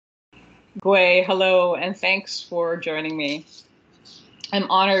Gui, hello, and thanks for joining me.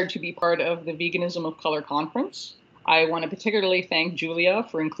 I'm honored to be part of the Veganism of Color conference. I want to particularly thank Julia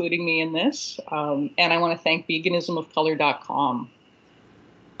for including me in this, and I want to thank veganismofcolor.com.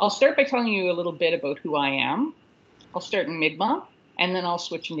 I'll start by telling you a little bit about who I am. I'll start in Mi'kmaq, and then I'll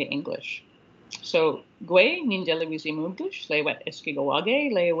switch into English. So, Gui nindelawisi mugdush lewet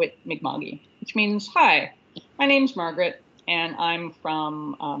Eski'kewaq lewet Mi'kmaqi, which means, hi, my name's Margaret, and I'm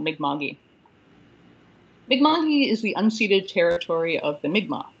from Mi'kmaqi. Mi'kmaqi is the unceded territory of the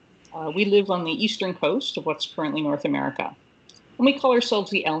Mi'kmaq. We live on the eastern coast of what's currently North America. And we call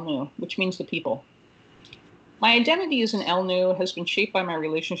ourselves the Elnu, which means the people. My identity as an Elnu has been shaped by my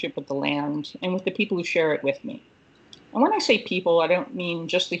relationship with the land and with the people who share it with me. And when I say people, I don't mean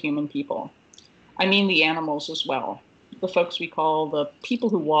just the human people. I mean the animals as well. The folks we call the people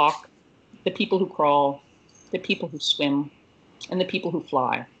who walk, the people who crawl, the people who swim, and the people who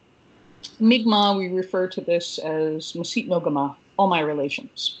fly. Mi'kmaq, we refer to this as Masit Nogama, all my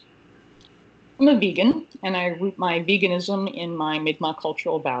relations. I'm a vegan, and I root my veganism in my Mi'kmaq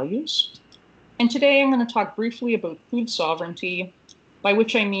cultural values. And today I'm going to talk briefly about food sovereignty, by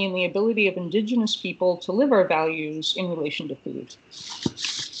which I mean the ability of Indigenous people to live our values in relation to food.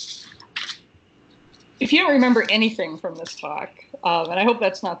 If you don't remember anything from this talk, and I hope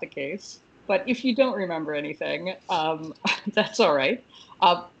that's not the case, but if you don't remember anything, that's all right.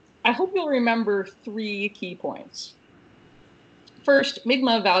 I hope you'll remember 3 key points. First,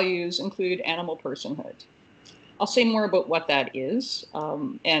 Mi'kmaq values include animal personhood. I'll say more about what that is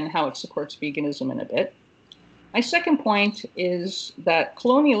and how it supports veganism in a bit. My second point is that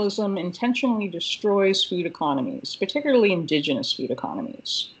colonialism intentionally destroys food economies, particularly Indigenous food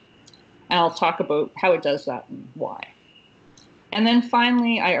economies. And I'll talk about how it does that and why. And then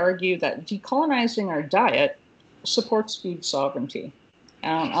finally, I argue that decolonizing our diet supports food sovereignty.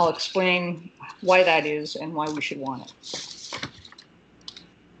 I'll explain why that is and why we should want it.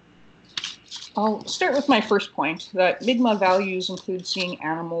 I'll start with my first point, that Mi'kmaq values include seeing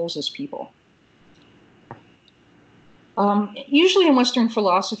animals as people. Usually in Western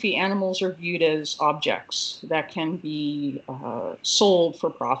philosophy, animals are viewed as objects that can be sold for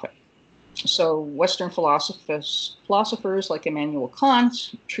profit. So Western philosophers like Immanuel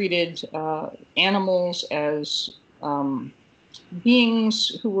Kant treated animals as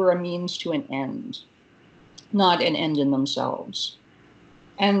beings who were a means to an end, not an end in themselves.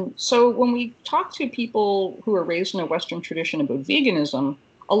 And so when we talk to people who are raised in a Western tradition about veganism,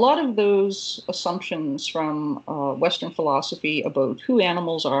 a lot of those assumptions from Western philosophy about who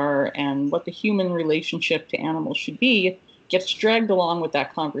animals are and what the human relationship to animals should be gets dragged along with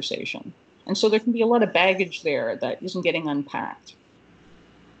that conversation. And so there can be a lot of baggage there that isn't getting unpacked.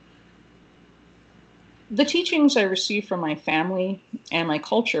 The teachings I receive from my family and my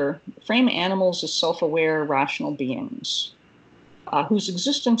culture frame animals as self-aware, rational beings whose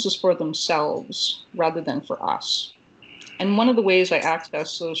existence is for themselves rather than for us. And one of the ways I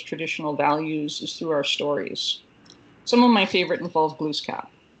access those traditional values is through our stories. Some of my favorite involve Glooskap.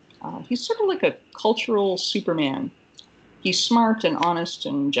 He's sort of like a cultural Superman. He's smart and honest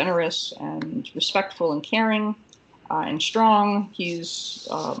and generous and respectful and caring. And strong. He's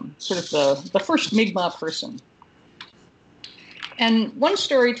sort of the first Mi'kmaq person. And one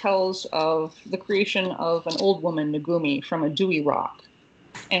story tells of the creation of an old woman, Nugumi, from a dewy rock.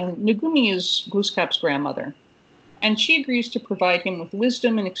 And Nugumi is Glooskap's grandmother. And she agrees to provide him with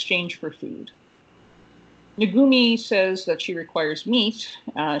wisdom in exchange for food. Nugumi says that she requires meat.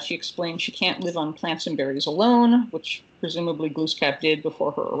 She explains she can't live on plants and berries alone, which presumably Glooskap did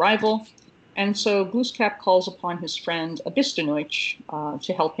before her arrival. And so Glooskap calls upon his friend Abistanoich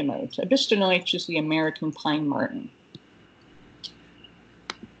to help him out. Abistanoich is the American pine marten.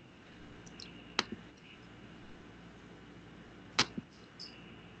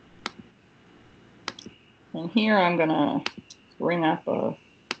 And here I'm going to bring up a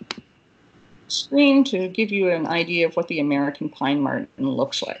screen to give you an idea of what the American pine marten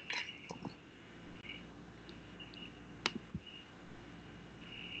looks like.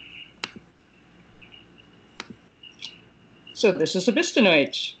 So this is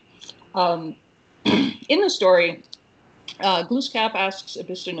Abistanoich. In the story, Glooskap asks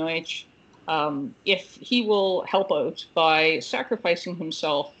Abistanoich if he will help out by sacrificing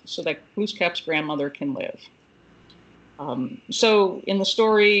himself so that Glooskap's grandmother can live. So in the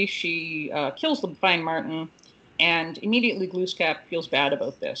story, she kills the pine marten, and immediately Glooskap feels bad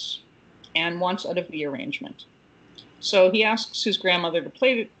about this and wants out of the arrangement. So he asks his grandmother to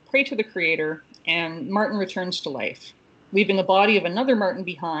pray to the Creator, and Marten returns to life, leaving the body of another marten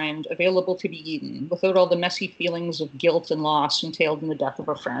behind, available to be eaten, without all the messy feelings of guilt and loss entailed in the death of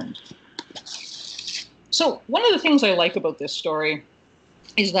a friend. So one of the things I like about this story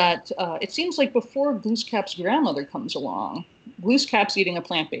is that it seems like before Glooskap's grandmother comes along, Glooskap's eating a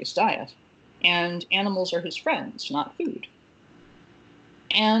plant-based diet, and animals are his friends, not food.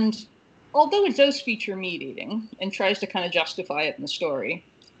 And although it does feature meat eating and tries to kind of justify it in the story,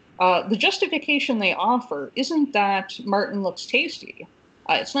 the justification they offer isn't that Martin looks tasty.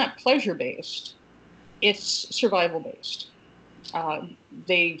 It's not pleasure-based, it's survival-based.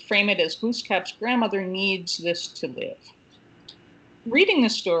 They frame it as Glooskap's grandmother needs this to live. Reading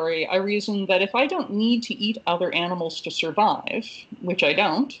this story, I reasoned that if I don't need to eat other animals to survive, which I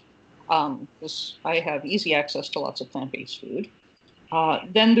don't, because I have easy access to lots of plant-based food,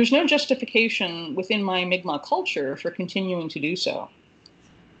 then there's no justification within my Mi'kmaq culture for continuing to do so.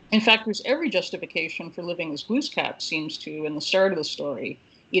 In fact, there's every justification for living as Glooskap seems to in the start of the story,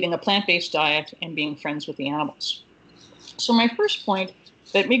 eating a plant-based diet and being friends with the animals. So my first point,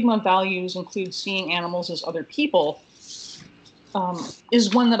 that Mi'kmaq values include seeing animals as other people,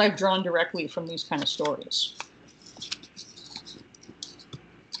 is one that I've drawn directly from these kind of stories.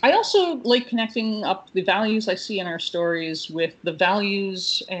 I also like connecting up the values I see in our stories with the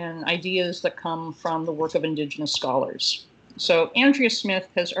values and ideas that come from the work of Indigenous scholars. So Andrea Smith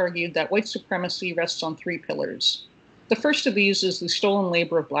has argued that white supremacy rests on three pillars. The first of these is the stolen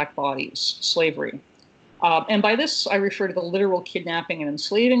labor of Black bodies, slavery. And by this, I refer to the literal kidnapping and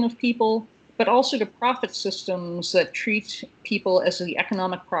enslaving of people, but also to profit systems that treat people as the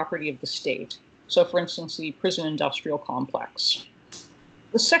economic property of the state. So for instance, the prison industrial complex.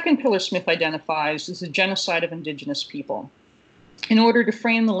 The second pillar Smith identifies is the genocide of Indigenous people. In order to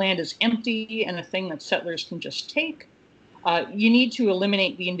frame the land as empty and a thing that settlers can just take, you need to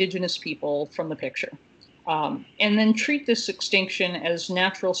eliminate the Indigenous people from the picture. And then treat this extinction as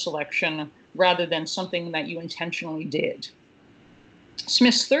natural selection rather than something that you intentionally did.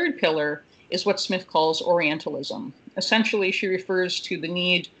 Smith's third pillar is what Smith calls Orientalism. Essentially, she refers to the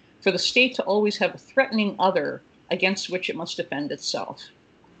need for the state to always have a threatening other against which it must defend itself.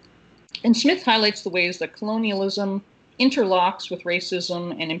 And Smith highlights the ways that colonialism interlocks with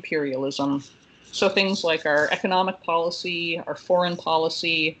racism and imperialism. So things like our economic policy, our foreign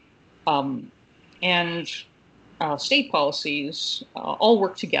policy, and state policies all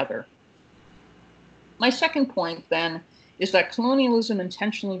work together. My second point, then, is that colonialism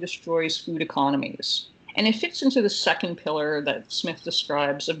intentionally destroys food economies. And it fits into the second pillar that Smith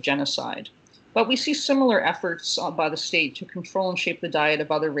describes of genocide. But we see similar efforts by the state to control and shape the diet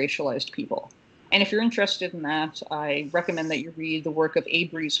of other racialized people. And if you're interested in that, I recommend that you read the work of A.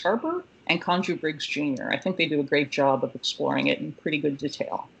 Breeze Harper and Conju Briggs Jr. I think they do a great job of exploring it in pretty good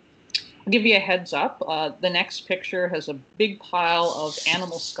detail. I'll give you a heads up. The next picture has a big pile of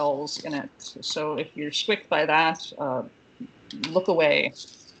animal skulls in it. So if you're squicked by that, look away.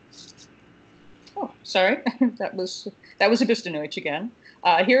 Oh, sorry, that was a Bistanoich again.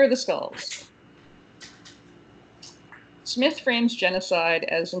 Here are the skulls. Smith frames genocide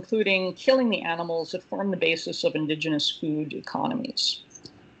as including killing the animals that form the basis of Indigenous food economies.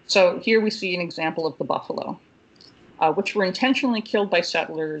 So here we see an example of the buffalo, which were intentionally killed by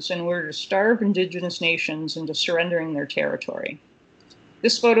settlers in order to starve Indigenous nations into surrendering their territory.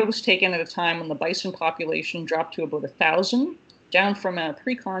 This photo was taken at a time when the bison population dropped to about 1,000, down from a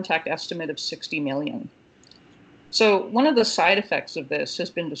pre-contact estimate of 60 million. So one of the side effects of this has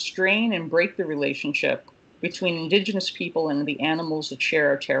been to strain and break the relationship between Indigenous people and the animals that share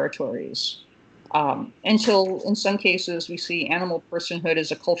our territories. Until, in some cases, we see animal personhood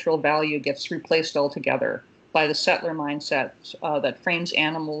as a cultural value gets replaced altogether by the settler mindset that frames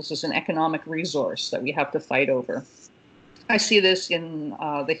animals as an economic resource that we have to fight over. I see this in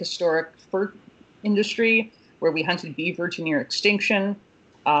the historic fur industry, where we hunted beaver to near extinction.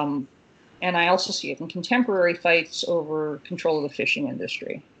 And I also see it in contemporary fights over control of the fishing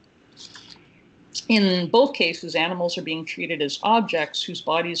industry. In both cases, animals are being treated as objects whose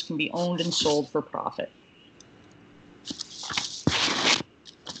bodies can be owned and sold for profit.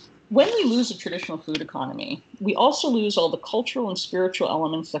 When we lose a traditional food economy, we also lose all the cultural and spiritual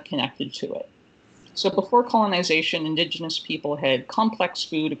elements that connected to it. So before colonization, Indigenous people had complex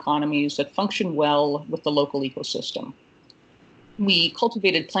food economies that functioned well with the local ecosystem. We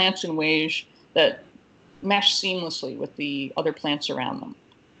cultivated plants in ways that meshed seamlessly with the other plants around them.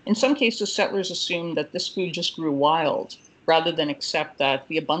 In some cases, settlers assumed that this food just grew wild, rather than accept that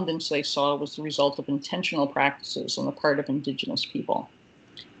the abundance they saw was the result of intentional practices on the part of Indigenous people.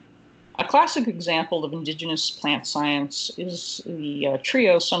 A classic example of Indigenous plant science is the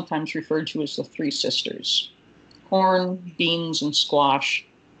trio sometimes referred to as the Three Sisters. Corn, beans, and squash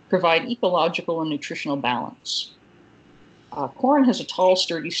provide ecological and nutritional balance. Corn has a tall,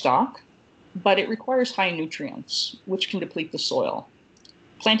 sturdy stalk, but it requires high nutrients, which can deplete the soil.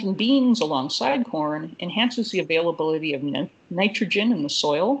 Planting beans alongside corn enhances the availability of nitrogen in the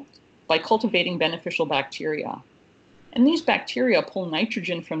soil by cultivating beneficial bacteria. And these bacteria pull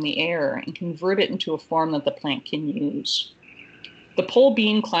nitrogen from the air and convert it into a form that the plant can use. The pole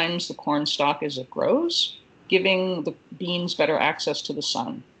bean climbs the corn stalk as it grows, giving the beans better access to the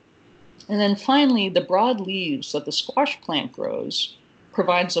sun. And then finally, the broad leaves that the squash plant grows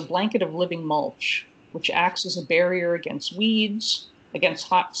provides a blanket of living mulch, which acts as a barrier against weeds, against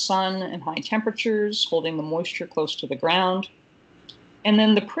hot sun and high temperatures, holding the moisture close to the ground. And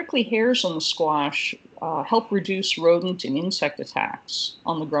then the prickly hairs on the squash help reduce rodent and insect attacks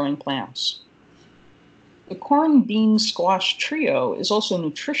on the growing plants. The corn, bean, squash trio is also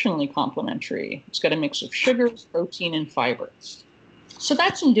nutritionally complementary. It's got a mix of sugars, protein, and fiber. So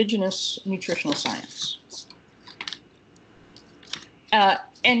that's Indigenous nutritional science.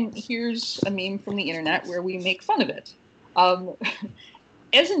 And here's a meme from the internet where we make fun of it.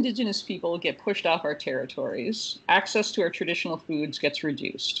 As Indigenous people get pushed off our territories, access to our traditional foods gets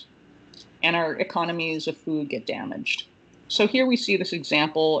reduced, and our economies of food get damaged. So here we see this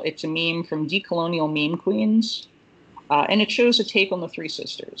example. It's a meme from Decolonial Meme Queens, and it shows a take on the Three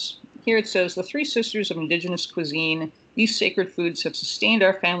Sisters. Here it says, the Three Sisters of Indigenous cuisine, these sacred foods have sustained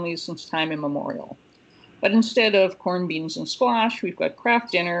our families since time immemorial. But instead of corn, beans, and squash, we've got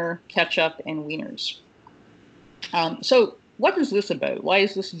Kraft Dinner, ketchup, and wieners. So what is this about? Why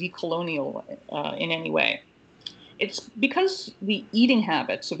is this decolonial in any way? It's because the eating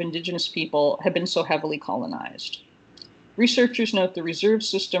habits of Indigenous people have been so heavily colonized. Researchers note the reserve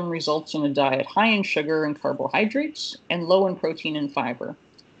system results in a diet high in sugar and carbohydrates and low in protein and fiber.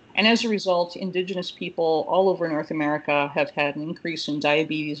 And as a result, Indigenous people all over North America have had an increase in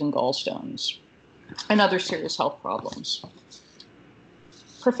diabetes and gallstones and other serious health problems.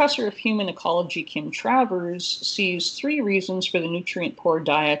 Professor of Human Ecology Kim Travers sees 3 reasons for the nutrient-poor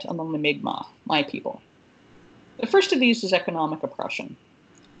diet among the Mi'kmaq, my people. The first of these is economic oppression.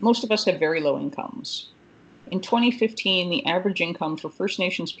 Most of us have very low incomes. In 2015, the average income for First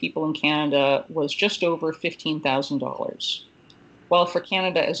Nations people in Canada was just over $15,000, while for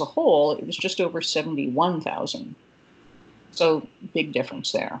Canada as a whole, it was just over $71,000. So big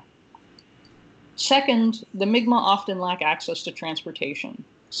difference there. Second, the Mi'kmaq often lack access to transportation,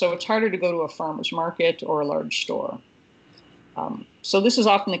 so it's harder to go to a farmer's market or a large store. So this is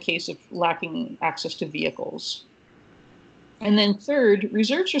often the case of lacking access to vehicles. And then third,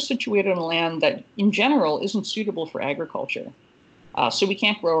 reserves are situated on land that in general isn't suitable for agriculture, so we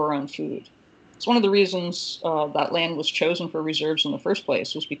can't grow our own food. It's one of the reasons that land was chosen for reserves in the first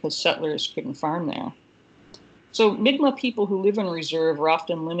place, was because settlers couldn't farm there. So Mi'kmaq people who live in a reserve are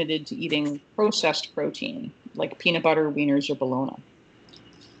often limited to eating processed protein, like peanut butter, wieners, or bologna.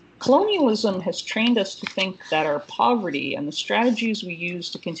 Colonialism has trained us to think that our poverty and the strategies we use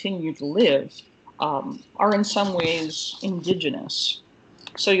to continue to live are in some ways indigenous.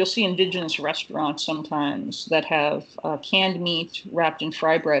 So you'll see Indigenous restaurants sometimes that have canned meat wrapped in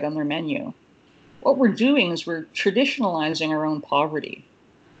fry bread on their menu. What we're doing is we're traditionalizing our own poverty.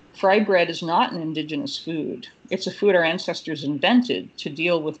 Fry bread is not an Indigenous food. It's a food our ancestors invented to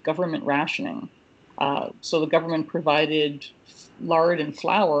deal with government rationing. So the government provided lard and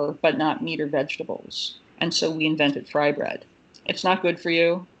flour, but not meat or vegetables. And so we invented fry bread. It's not good for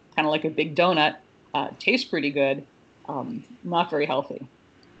you, kind of like a big donut. Tastes pretty good, not very healthy.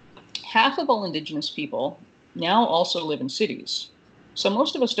 Half of all Indigenous people now also live in cities. So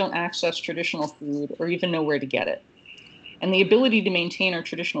most of us don't access traditional food or even know where to get it. And the ability to maintain our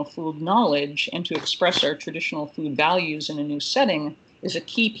traditional food knowledge and to express our traditional food values in a new setting is a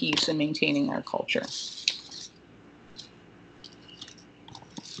key piece in maintaining our culture.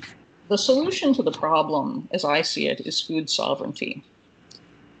 The solution to the problem, as I see it, is food sovereignty.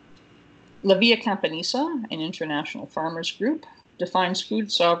 La Via Campanisa, an international farmers group, defines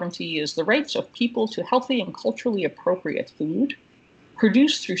food sovereignty as the rights of people to healthy and culturally appropriate food,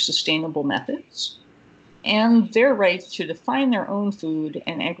 produced through sustainable methods, and their right to define their own food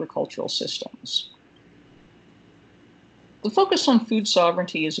and agricultural systems. The focus on food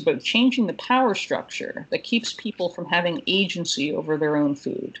sovereignty is about changing the power structure that keeps people from having agency over their own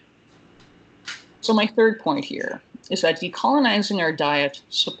food. So my third point here is that decolonizing our diet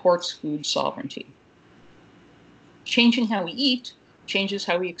supports food sovereignty. Changing how we eat changes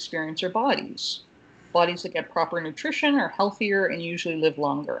how we experience our bodies. Bodies that get proper nutrition are healthier and usually live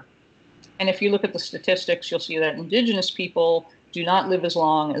longer. And if you look at the statistics, you'll see that Indigenous people do not live as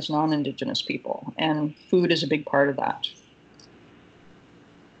long as non-Indigenous people, and food is a big part of that.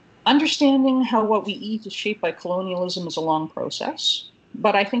 Understanding how what we eat is shaped by colonialism is a long process.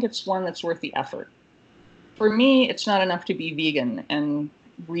 but I think it's one that's worth the effort. For me, it's not enough to be vegan and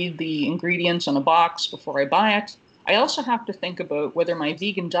read the ingredients on a box before I buy it. I also have to think about whether my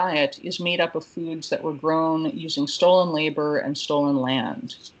vegan diet is made up of foods that were grown using stolen labor and stolen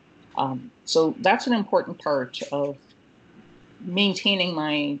land. So that's an important part of maintaining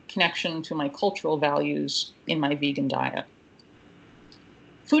my connection to my cultural values in my vegan diet.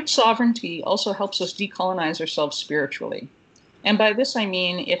 Food sovereignty also helps us decolonize ourselves spiritually. And by this, I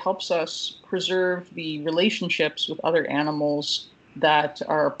mean it helps us preserve the relationships with other animals that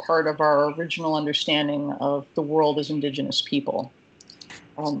are part of our original understanding of the world as Indigenous people.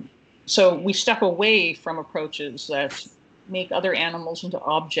 So we step away from approaches that make other animals into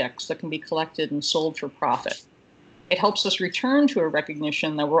objects that can be collected and sold for profit. It helps us return to a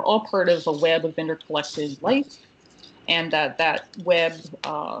recognition that we're all part of a web of interconnected life, and that web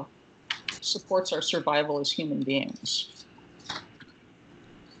supports our survival as human beings.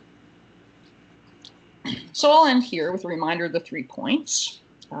 So I'll end here with a reminder of the 3 points.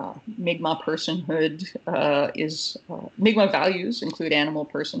 Mi'kmaq personhood Mi'kmaq values include animal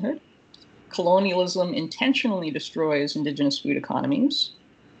personhood. Colonialism intentionally destroys Indigenous food economies,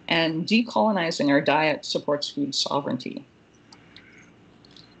 and decolonizing our diet supports food sovereignty.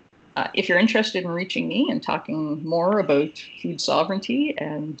 If you're interested in reaching me and talking more about food sovereignty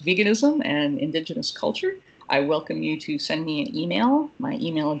and veganism and Indigenous culture, I welcome you to send me an email. My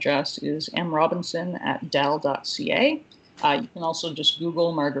email address is mrobinson@dal.ca. You can also just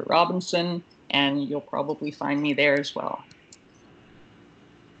Google Margaret Robinson, and you'll probably find me there as well.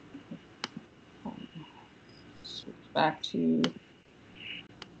 Switch back to,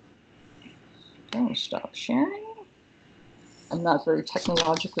 okay, stop sharing. I'm not very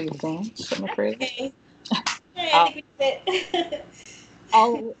technologically advanced, I'm afraid. Okay. I think we did it.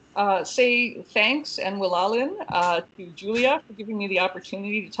 I'll say thanks and Wilalin to Julia for giving me the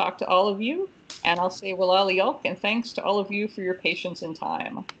opportunity to talk to all of you. And I'll say Wilali Yolk, and thanks to all of you for your patience and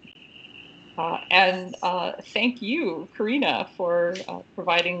time. And thank you, Karina, for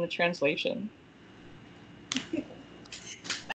providing the translation.